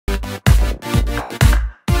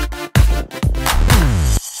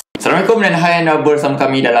Assalamualaikum dan hai anda bersama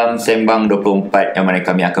kami dalam Sembang 24 yang mana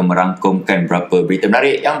kami akan merangkumkan beberapa berita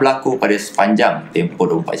menarik yang berlaku pada sepanjang tempoh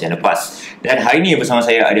 24 jam lepas. Dan hari ini bersama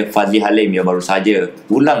saya ada Fazli Halim yang baru saja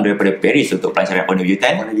pulang daripada Paris untuk pelancaran Honor B20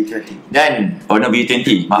 dan Honor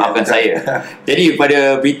B20, maafkan saya. Jadi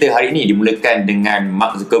pada berita hari ini dimulakan dengan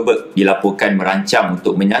Mark Zuckerberg dilaporkan merancang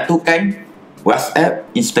untuk menyatukan WhatsApp,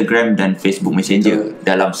 Instagram dan Facebook Messenger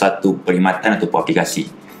dalam satu perkhidmatan atau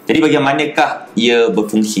aplikasi. Jadi bagaimanakah ia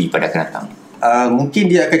berfungsi pada akan datang? Mungkin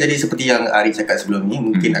dia akan jadi seperti yang Ari cakap sebelum ni.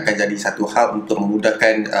 Mungkin akan jadi satu hub untuk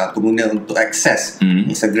memudahkan pengguna untuk akses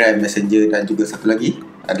Instagram, Messenger dan juga satu lagi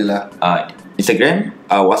adalah Instagram,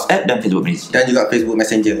 WhatsApp dan Facebook Messenger. Dan juga Facebook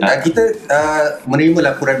Messenger. Dan kita menerima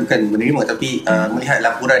laporan, bukan menerima tapi melihat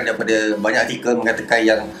laporan daripada banyak artikel mengatakan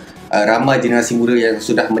yang ramai generasi muda yang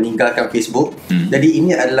sudah meninggalkan Facebook. Jadi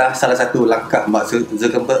ini adalah salah satu langkah Mark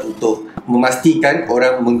Zuckerberg untuk memastikan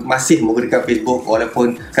orang masih menggunakan Facebook,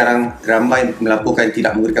 walaupun sekarang ramai melaporkan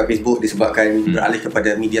tidak menggunakan Facebook disebabkan beralih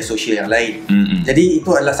kepada media sosial yang lain. Jadi itu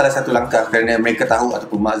adalah salah satu langkah kerana mereka tahu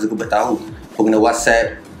ataupun Mark Zuckerberg tahu pengguna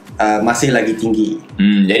WhatsApp masih lagi tinggi.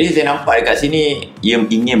 Jadi saya nampak dekat sini ia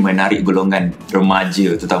ingin menarik golongan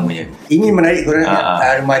remaja terutamanya. Ini menarik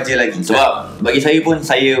golongan remaja lagi. Sebab bagi saya pun,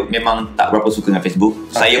 saya memang tak berapa suka dengan Facebook.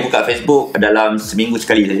 Saya buka Facebook dalam seminggu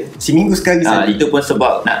sekali saja. Seminggu sekali saja. Itu pun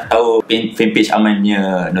sebab nak tahu fanpage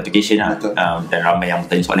Amanznya notification dan ramai yang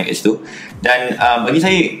bertanya soalan kat situ. Dan bagi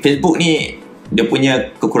saya Facebook ni dia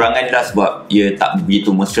punya kekurangan adalah sebab ia tak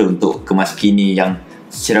begitu mesra untuk kemaskini yang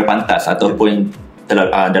secara pantas ataupun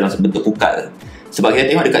dalam bentuk pukal. Sebab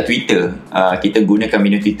kita tengok dekat Twitter, kita gunakan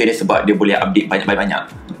menu Twitter dia sebab dia boleh update banyak-banyak.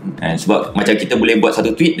 Sebab macam kita boleh buat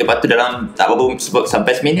satu tweet, lepas tu dalam tak berapa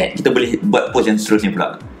sampai seminit kita boleh buat post yang seterusnya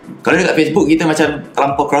pula. Kalau dekat Facebook kita macam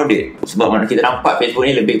terlampau crowded. Sebab kita nampak Facebook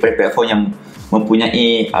ni lebih kepada platform yang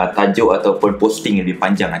mempunyai tajuk ataupun posting yang lebih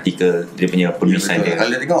panjang artikel dia punya penulisan dia.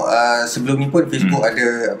 Kalau tengok sebelum ni pun Facebook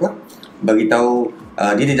ada bagi tahu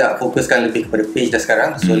dia tidak fokuskan lebih kepada page dah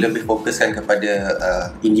sekarang, so lebih fokuskan kepada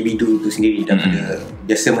individu itu sendiri daripada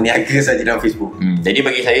biasa meniaga saja dalam Facebook. Jadi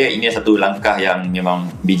bagi saya ini satu langkah yang memang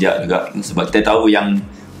bijak juga, sebab kita tahu yang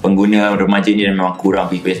pengguna remaja ni memang kurang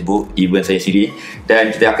pergi Facebook, even saya sendiri. Dan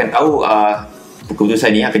kita akan tahu keputusan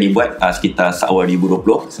ni akan dibuat sekitar awal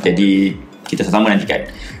 2020. Jadi kita sama-sama nantikan.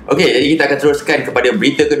 Okey, jadi kita akan teruskan kepada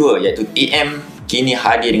berita kedua, iaitu TM kini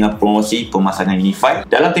hadir dengan promosi pemasangan Unify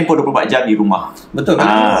dalam tempoh 24 jam di rumah. Betul.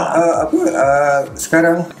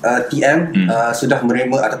 Sekarang TM sudah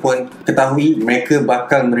menerima ataupun ketahui mereka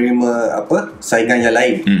bakal menerima saingan yang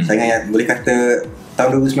lain. Saingan yang boleh kata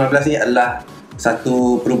tahun 2019 ni adalah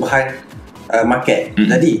satu perubahan market.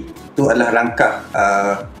 Jadi itu adalah langkah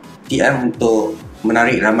TM untuk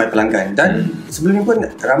menarik ramai pelanggan. Dan sebelum ni pun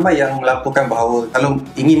ramai yang melaporkan bahawa kalau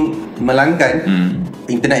ingin melanggan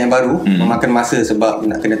internet yang baru memakan masa sebab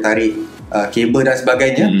nak kena tarik kabel dan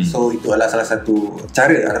sebagainya. So itu adalah salah satu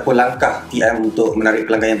cara ataupun langkah TM untuk menarik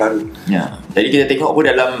pelanggan yang baru. Jadi kita tengok pun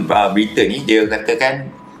dalam berita ni dia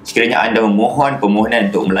katakan sekiranya anda memohon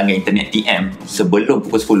permohonan untuk melanggan internet TM sebelum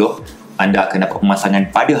pukul 10, anda akan dapat pemasangan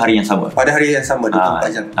pada hari yang sama. Pada hari yang sama,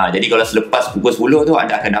 24 jam. Jadi kalau selepas pukul 10 tu,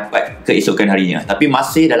 anda akan dapat keesokan harinya. Tapi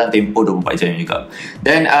masih dalam tempoh 24 jam juga.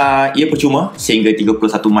 Dan ia percuma sehingga 31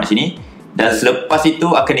 Mac ini. Dan selepas itu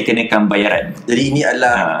akan dikenakan bayaran. Jadi ini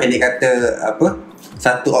adalah pendek kata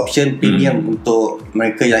satu option premium untuk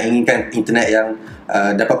mereka yang inginkan internet yang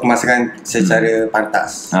dapat pemasangan secara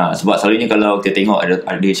pantas. Sebab selalunya kalau kita tengok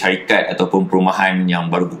ada syarikat ataupun perumahan yang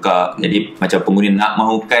baru buka, jadi macam pengguna nak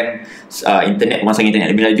mahukan pemasangan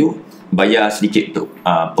internet lebih laju, bayar sedikit untuk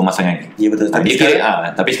pemasangan ni. Ya, betul.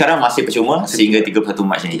 Tapi sekarang masih percuma sehingga 31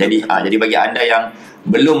 Mac ni. Jadi bagi anda yang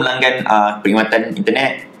belum melanggan perkhidmatan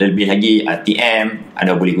internet, lebih lagi TM,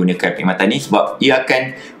 anda boleh gunakan perkhidmatan ni sebab ia akan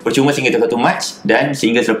percuma sehingga 31 Mac dan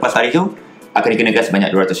sehingga selepas hari tu akan dikenakan sebanyak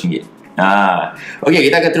RM200. Okey,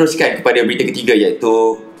 kita akan teruskan kepada berita ketiga,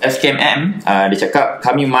 iaitu SKMM. Dia cakap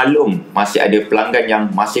kami maklum masih ada pelanggan yang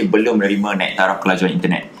masih belum menerima naik taraf kelajuan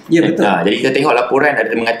internet. Ya, betul. Jadi kita tengok laporan ada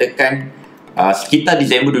mengatakan sekitar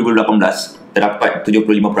Disember 2018 terdapat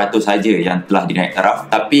 75% saja yang telah dinaik taraf,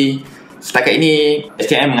 tapi setakat ini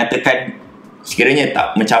SKMM mengatakan sekiranya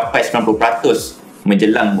tak mencapai 90%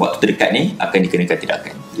 menjelang waktu terdekat ni akan dikenakan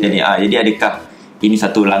tindakan. Jadi adakah ini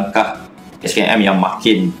satu langkah SKMM yang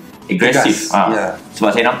makin agresif?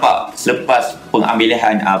 Sebab saya nampak selepas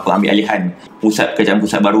pengambilihan kerajaan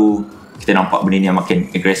pusat baru, kita nampak benda ni yang makin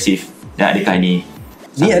agresif. Dan adakah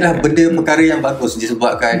ini adalah benda perkara yang bagus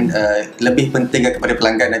disebabkan lebih penting kepada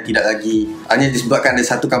pelanggan dan tidak lagi hanya disebabkan ada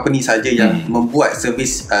satu company saja yang membuat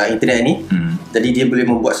servis internet ni. Jadi dia boleh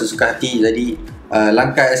membuat sesuka hati. Jadi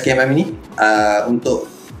langkah SKMM ini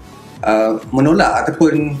untuk menolak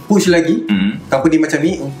ataupun push lagi company macam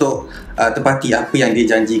ni untuk tepati apa yang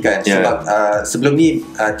dia janjikan. Sebab sebelum ni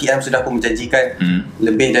TM sudah pun menjanjikan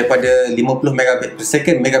lebih daripada 50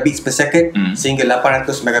 megabits per second sehingga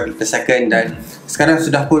 800 megabits per second, dan sekarang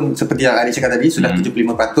sudah pun seperti yang Adik cakap tadi sudah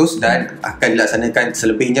 75% dan akan dilaksanakan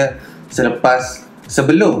selebihnya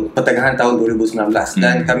sebelum pertengahan tahun 2019.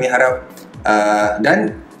 Dan kami harap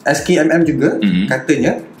dan SKMM juga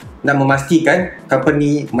katanya nak memastikan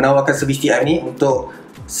company menawarkan servis TM ni untuk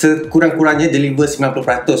sekurang-kurangnya deliver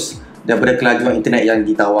 90% daripada kelajuan internet yang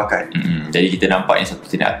ditawarkan. Jadi kita nampak yang satu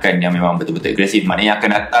tindakan yang memang betul-betul agresif. Maknanya akan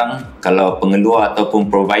datang kalau pengeluar ataupun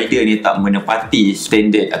provider ni tak menepati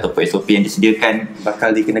standard ataupun SOP yang disediakan,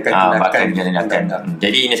 bakal dikenakan tindakan.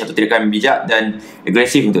 Jadi ini satu tindakan bijak dan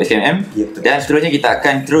agresif untuk SKMM. Dan seterusnya kita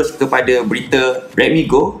akan terus kepada berita Redmi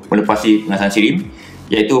Go melepasi pengesahan SIRIM,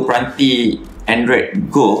 iaitu peranti Android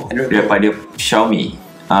Go daripada Xiaomi.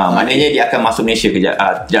 Maknanya dia akan masuk Malaysia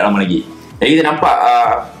tidak lama lagi. Jadi kita nampak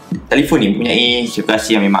telefon ni mempunyai spesifikasi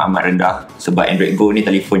yang memang amat rendah, sebab Android Go ni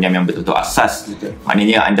telefon yang memang betul-betul asas.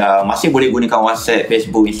 Maknanya anda masih boleh gunakan WhatsApp,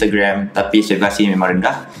 Facebook, Instagram, tapi spesifikasi memang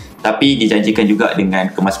rendah. Tapi dijanjikan juga dengan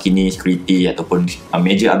kemaskini security ataupun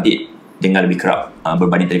major update dengan lebih kerap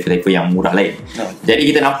berbanding telefon-telefon yang murah lain.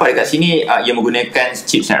 Jadi kita nampak dekat sini ia menggunakan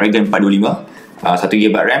chip Snapdragon 425,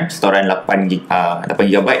 1GB RAM, storan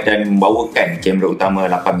 8GB dan membawakan kamera utama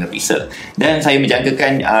 8MP. Dan saya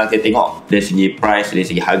menjangkakan kita tengok dari segi price, dari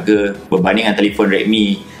segi harga berbanding dengan telefon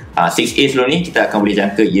Redmi 6A sebelum ni, kita akan boleh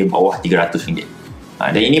jangka ia bawah RM300.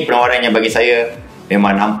 Dan ini penawaran yang bagi saya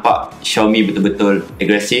memang nampak Xiaomi betul-betul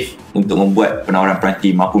agresif untuk membuat penawaran peranti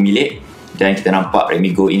mampu milik. Dan kita nampak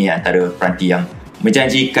Redmi Go ini antara peranti yang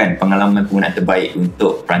menjanjikan pengalaman penggunaan terbaik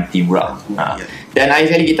untuk peranti murah. Dan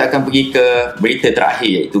akhir sekali kita akan pergi ke berita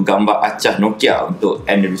terakhir, iaitu gambar acah Nokia untuk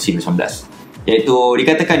MWC 2019, iaitu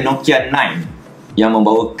dikatakan Nokia 9 yang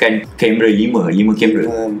membawakan kamera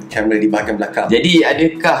 5 kamera di bahagian belakang. Jadi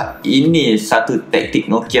adakah ini satu taktik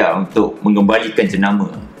Nokia untuk mengembalikan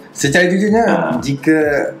jenama? Secara jujurnya jika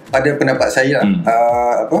pada pendapat saya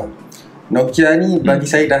Nokia ni bagi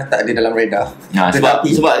saya dah tak ada dalam radar.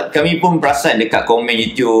 Sebab kami pun perasan dekat komen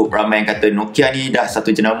YouTube ramai yang kata Nokia ni dah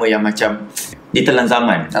satu jenama yang macam ditelan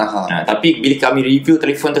zaman. Tapi bila kami review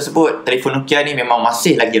telefon tersebut, telefon Nokia ni memang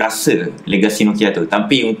masih lagi rasa legasi Nokia tu.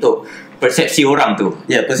 Tapi untuk persepsi orang tu,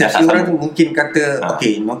 persepsi orang tu mungkin kata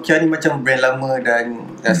Nokia ni macam brand lama dan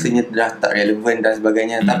rasanya dah tak relevan dan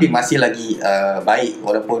sebagainya. Tapi masih lagi baik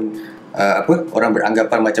walaupun orang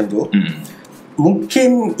beranggapan macam tu.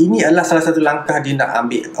 Mungkin ini adalah salah satu langkah dia nak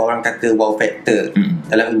ambil orang kata wow factor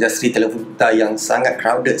dalam industri telefon yang sangat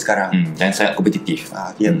crowded sekarang dan sangat kompetitif.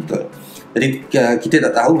 Betul. Jadi kita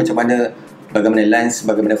tak tahu macam mana, bagaimana lens,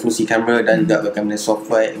 bagaimana fungsi kamera dan juga bagaimana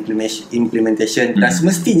software implementation. Dan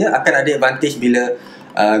semestinya akan ada advantage bila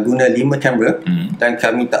guna 5 kamera. Dan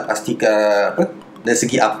kami tak pastikan dari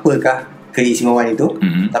segi apakah keistimewaan itu.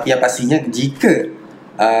 Tapi yang pastinya jika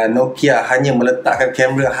Nokia hanya meletakkan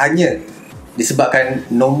kamera hanya disebabkan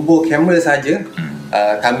nombor kamera saja,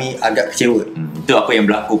 kami agak kecewa. Itu apa yang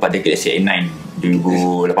berlaku pada Galaxy A9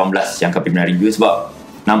 2018 yang kami pernah review. Sebab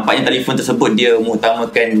nampaknya telefon tersebut dia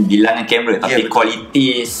mengutamakan bilangan kamera, tapi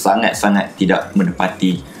kualiti sangat-sangat tidak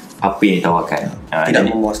menepati apa yang ditawarkan. Tidak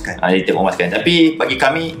memuaskan. Tidak memuaskan. Tapi bagi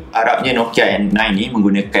kami, harapnya Nokia N9 ni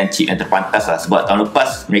menggunakan chip yang terpantas lah. Sebab tahun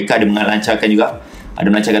lepas mereka ada melancarkan juga, ada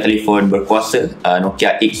melancarkan telefon berkuasa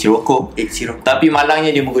Nokia X0 Core. Tapi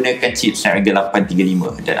malangnya dia menggunakan chip Snapdragon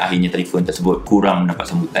 835 dan akhirnya telefon tersebut kurang mendapat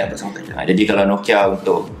sambutan. Jadi kalau Nokia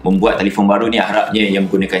untuk membuat telefon baru ni, harapnya ia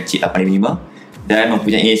menggunakan chip 855 dan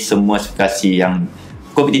mempunyai semua spesifikasi yang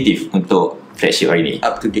kompetitif untuk flagship hari ini.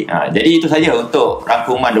 Up to date. Jadi itu saja untuk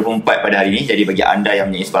rangkuman 24 pada hari ini. Jadi bagi anda yang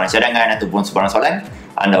mempunyai sebarang cadangan ataupun sebarang soalan,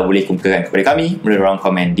 anda boleh kumpulkan kepada kami melalui ruang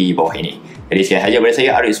komen di bawah ini. Jadi sekian sahaja daripada saya,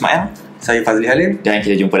 Arif Ismail. Saya Fazli Halim. Dan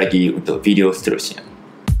kita jumpa lagi untuk video seterusnya.